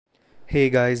Hey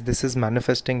guys, this is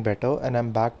Manifesting Better and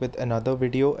I'm back with another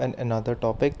video and another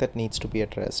topic that needs to be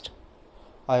addressed.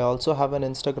 I also have an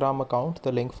Instagram account,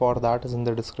 the link for that is in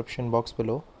the description box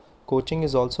below. Coaching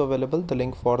is also available, the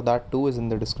link for that too is in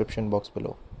the description box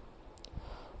below.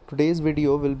 Today's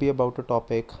video will be about a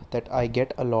topic that I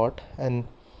get a lot, and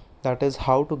that is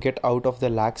how to get out of the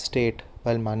lack state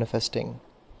while manifesting.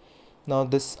 Now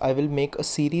this I will make a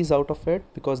series out of it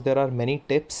because there are many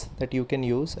tips that you can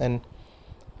use and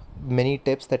many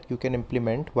tips that you can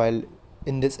implement while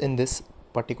in this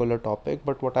particular topic.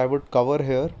 But what I would cover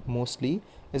here mostly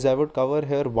is I would cover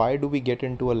here why do we get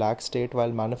into a lack state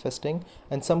while manifesting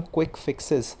and some quick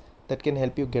fixes that can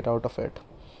help you get out of it.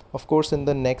 Of course, in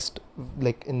the next,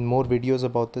 like in more videos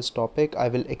about this topic, I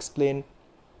will explain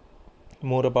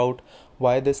more about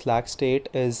why this lack state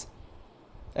is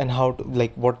and how to,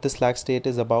 like, what this lack state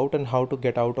is about and how to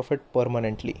get out of it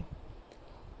permanently.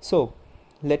 So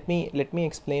let me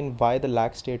explain why the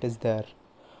lack state is there.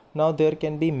 Now there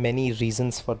can be many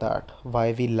reasons for that,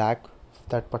 why we lack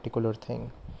that particular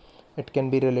thing. It can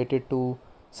be related to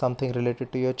something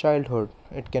related to your childhood.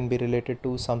 It can be related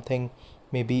to something,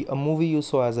 maybe a movie you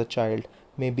saw as a child,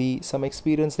 maybe some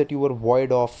experience that you were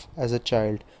void of as a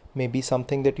child, maybe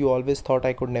something that you always thought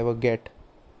I could never get.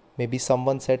 Maybe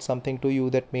someone said something to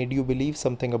you that made you believe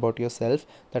something about yourself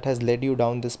that has led you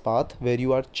down this path where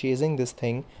you are chasing this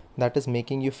thing that is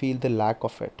making you feel the lack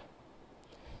of it.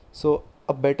 So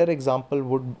a better example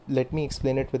would, let me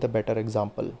explain it with a better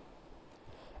example.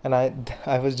 And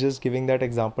I was just giving that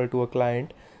example to a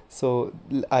client, so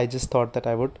I just thought that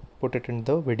I would put it in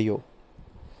the video.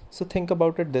 So think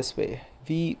about it this way.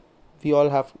 We all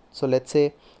have, so let's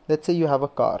say you have a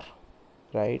car,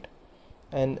 right?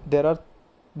 And there are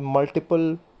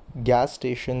multiple gas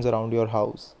stations around your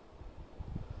house.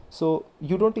 So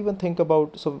you don't even think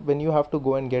about, so when you have to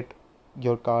go and get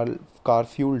your car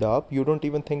fueled up, you don't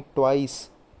even think twice,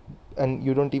 and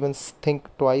you don't even think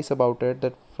twice about it,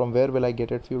 that from where will I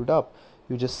get it fueled up.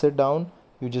 You just sit down,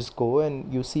 you just go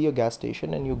and you see a gas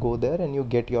station and you go there and you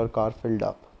get your car filled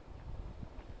up.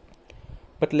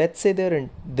 But let's say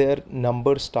their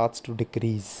number starts to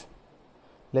decrease.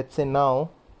 Let's say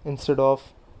now, instead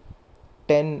of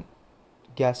 10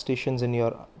 gas stations in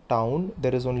your town,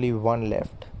 there is only one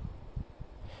left.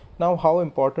 Now how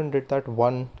important did that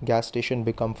one gas station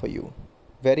become for you?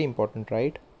 Very important,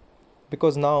 right?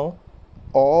 Because now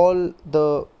all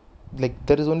the, like,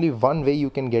 there is only one way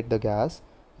you can get the gas,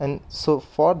 and so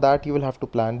for that you will have to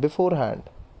plan beforehand.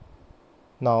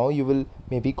 Now you will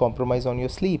maybe compromise on your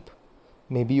sleep,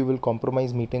 maybe you will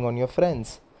compromise meeting on your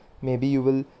friends, maybe you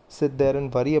will sit there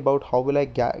and worry about how will I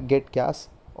get gas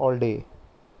all day,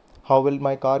 how will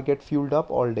my car get fueled up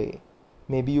all day.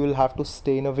 Maybe you will have to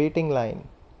stay in a waiting line,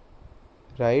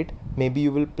 right? Maybe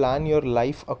you will plan your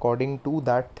life according to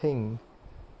that thing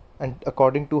and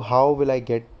according to how will I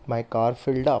get my car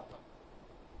filled up.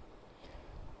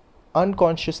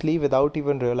 Unconsciously, without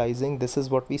even realizing, this is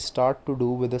what we start to do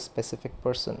with a specific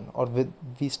person, or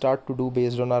we start to do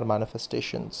based on our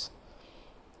manifestations.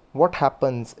 What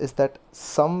happens is that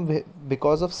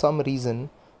because of some reason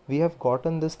we have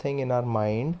gotten this thing in our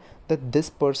mind that this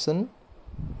person,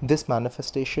 this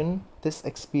manifestation, this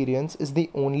experience is the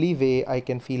only way I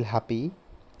can feel happy,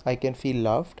 I can feel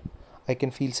loved, I can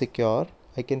feel secure,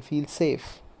 I can feel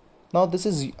safe. Now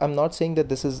I'm not saying that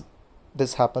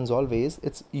this happens always.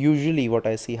 It's usually what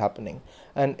I see happening.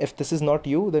 And if this is not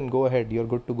you, then go ahead, you're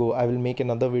good to go. I will make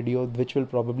another video which will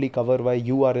probably cover why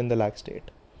you are in the lack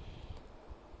state.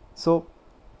 So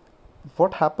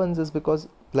what happens is, because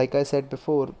like I said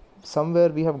before, somewhere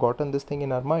we have gotten this thing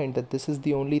in our mind that this is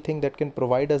the only thing that can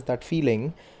provide us that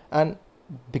feeling. And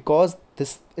because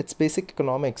it's basic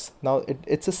economics. Now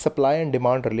it's a supply and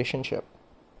demand relationship.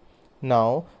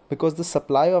 Now because the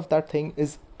supply of that thing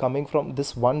is coming from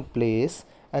this one place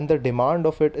and the demand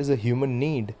of it is a human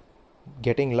need,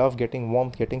 getting love, getting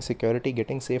warmth, getting security,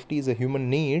 getting safety is a human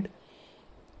need.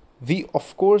 We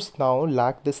of course now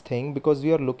lack this thing because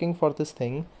we are looking for this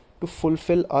thing to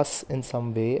fulfill us in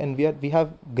some way, and we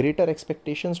have greater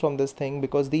expectations from this thing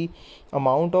because the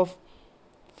amount of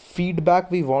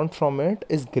feedback we want from it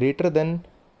is greater than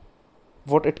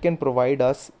what it can provide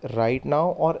us right now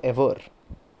or ever.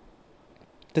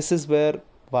 This is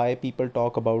why people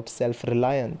talk about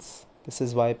self-reliance. This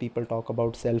is why people talk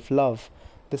about self-love.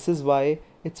 This is why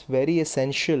it's very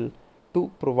essential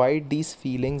to provide these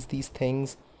feelings, these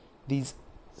things, these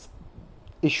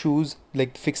issues,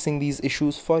 like fixing these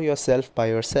issues for yourself by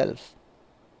yourself.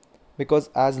 Because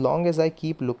as long as I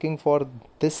keep looking for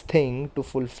this thing to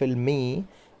fulfill me,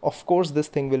 of course this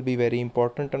thing will be very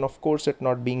important, and of course it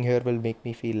not being here will make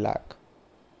me feel lack.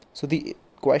 So the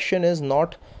question is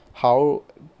not how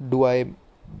do I,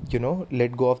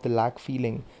 let go of the lack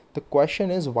feeling? The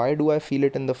question is, why do I feel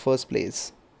it in the first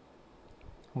place?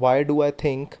 Why do I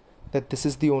think that this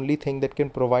is the only thing that can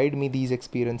provide me these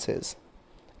experiences?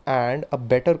 And a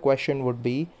better question would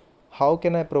be, how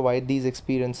can I provide these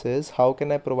experiences? How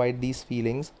can I provide these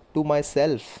feelings to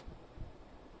myself?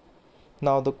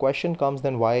 Now the question comes,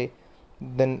 then why?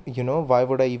 Then, why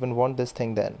would I even want this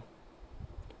thing then?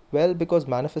 Well, because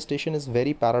manifestation is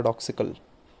very paradoxical.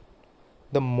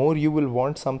 The more you will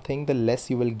want something, the less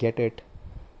you will get it.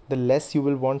 The less you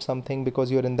will want something because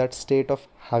you're in that state of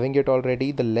having it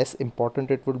already, the less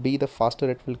important it will be, the faster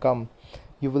it will come.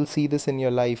 You will see this in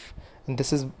your life. And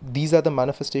these are the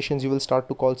manifestations you will start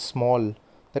to call small.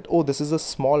 That, oh, this is a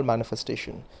small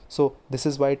manifestation, so this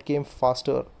is why it came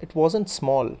faster. It wasn't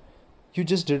small. You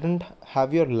just didn't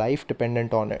have your life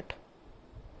dependent on it.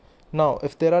 Now,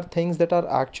 if there are things that are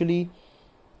actually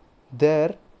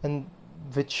there, and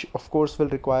which of course will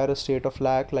require a state of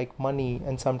lack, like money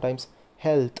and sometimes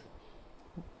health,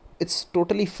 it's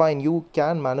totally fine. You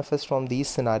can manifest from these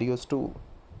scenarios too.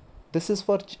 This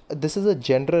is a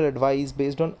general advice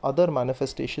based on other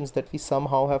manifestations that we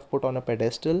somehow have put on a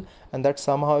pedestal, and that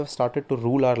somehow have started to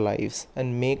rule our lives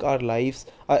and make our lives,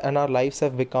 and our lives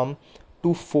have become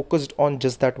too focused on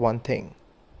just that one thing.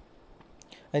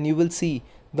 And you will see,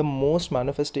 the most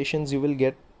manifestations you will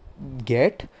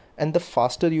get and the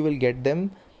faster you will get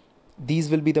them, these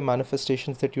will be the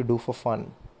manifestations that you do for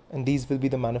fun, and these will be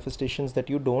the manifestations that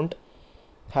you don't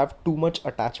have too much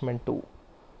attachment to.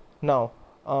 Now,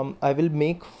 I will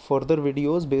make further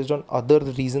videos based on other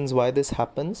reasons why this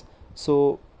happens,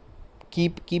 so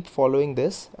keep following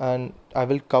this, and I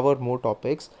will cover more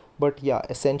topics. But yeah,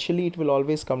 essentially it will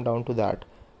always come down to that.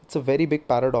 It's a very big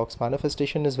paradox.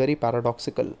 Manifestation is very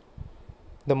paradoxical.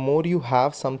 The more you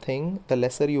have something, the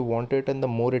lesser you want it, and the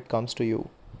more it comes to you.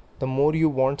 The more you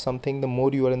want something, the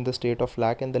more you are in the state of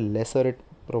lack, and the lesser it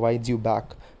provides you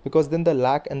back, because then the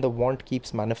lack and the want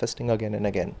keeps manifesting again and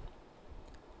again.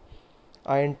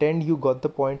 I intend you got the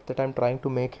point that I'm trying to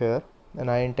make here,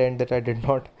 and I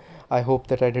hope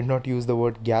that I did not use the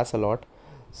word gas a lot.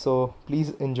 So please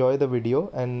enjoy the video,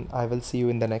 and I will see you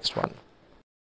in the next one.